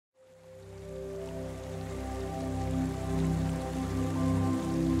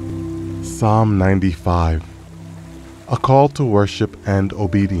Psalm 95. A call to worship and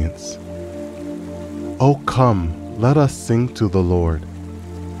obedience. O come, let us sing to the Lord.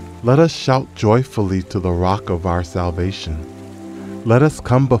 Let us shout joyfully to the rock of our salvation. Let us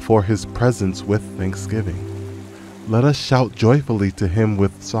come before his presence with thanksgiving. Let us shout joyfully to him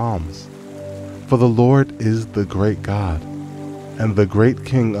with psalms. For the Lord is the great God, and the great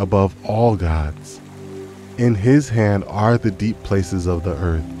King above all gods. In his hand are the deep places of the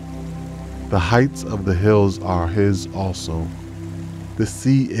earth. The heights of the hills are his also. The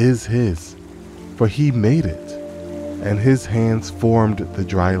sea is his, for he made it, and his hands formed the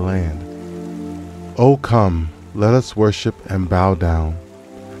dry land. O come, let us worship and bow down.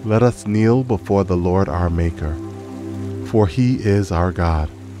 Let us kneel before the Lord our Maker. For he is our God,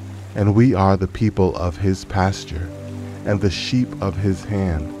 and we are the people of his pasture, and the sheep of his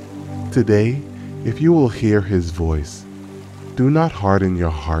hand. Today, if you will hear his voice, do not harden your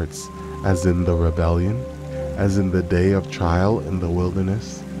hearts as in the rebellion, as in the day of trial in the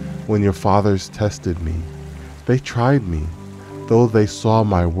wilderness, when your fathers tested me. They tried me, though they saw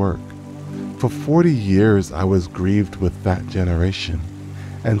my work. For 40 years I was grieved with that generation,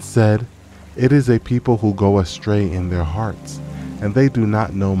 and said, It is a people who go astray in their hearts, and they do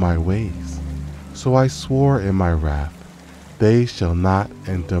not know my ways. So I swore in my wrath, They shall not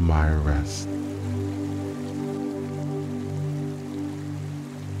enter my rest.